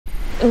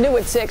New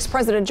at 6,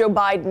 President Joe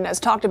Biden has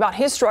talked about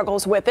his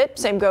struggles with it.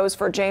 Same goes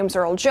for James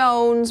Earl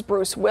Jones,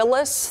 Bruce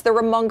Willis. They're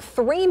among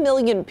 3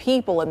 million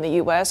people in the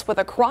U.S. with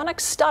a chronic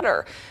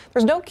stutter.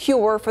 There's no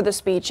cure for the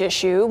speech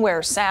issue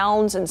where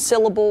sounds and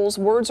syllables,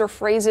 words or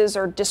phrases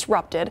are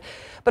disrupted.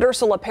 But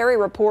Ursula Perry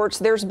reports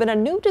there's been a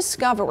new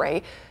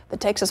discovery that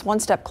takes us one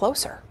step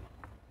closer.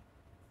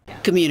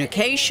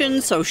 Communication,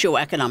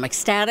 socioeconomic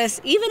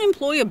status, even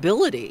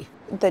employability.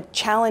 The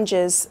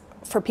challenges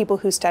for people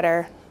who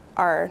stutter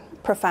are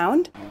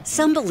profound.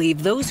 Some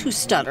believe those who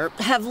stutter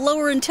have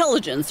lower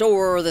intelligence,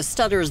 or the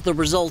stutter is the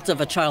result of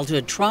a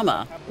childhood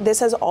trauma. This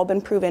has all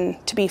been proven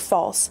to be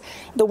false.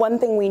 The one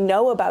thing we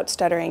know about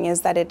stuttering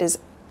is that it is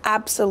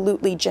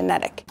absolutely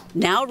genetic.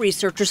 Now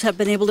researchers have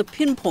been able to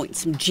pinpoint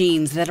some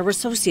genes that are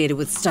associated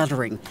with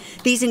stuttering.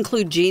 These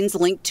include genes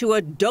linked to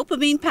a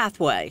dopamine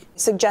pathway,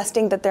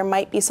 suggesting that there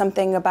might be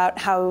something about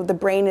how the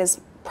brain is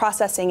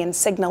processing and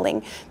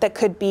signaling that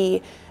could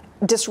be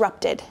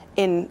disrupted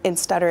in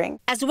stuttering.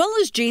 As well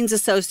as genes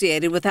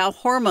associated with how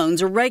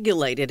hormones are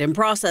regulated and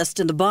processed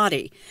in the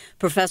body.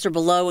 Professor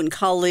Below and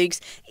colleagues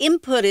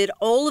inputted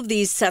all of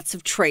these sets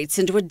of traits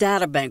into a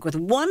data bank with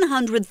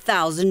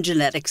 100,000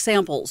 genetic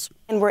samples.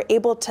 And we're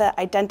able to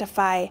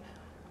identify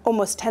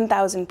almost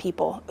 10,000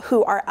 people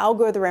who our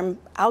algorithm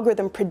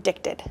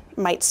predicted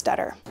might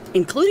stutter.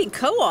 Including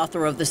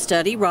co-author of the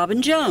study,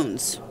 Robin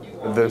Jones.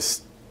 The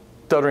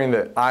stuttering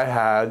that I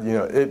had,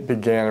 it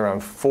began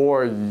around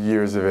 4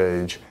 years of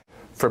age.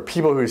 For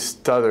people who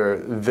stutter,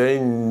 they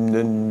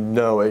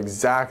know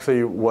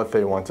exactly what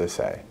they want to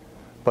say,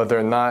 but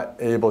they're not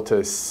able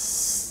to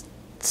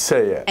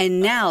say it.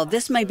 And now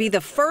this may be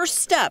the first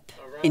step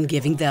in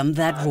giving them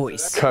that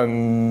voice.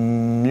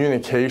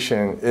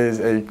 Communication is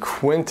a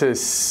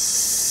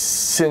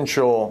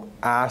quintessential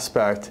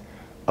aspect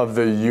of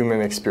the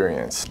human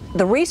experience.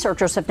 The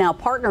researchers have now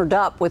partnered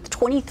up with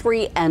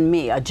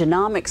 23andMe, a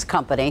genomics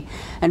company,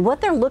 and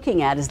what they're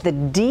looking at is the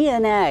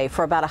DNA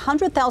for about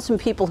 100,000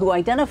 people who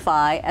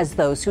identify as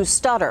those who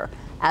stutter,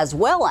 as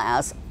well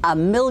as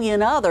 1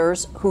 million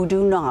others who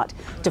do not,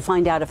 to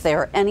find out if there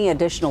are any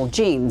additional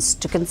genes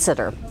to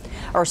consider.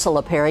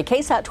 Ursula Perry,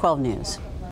 KSAT 12 News.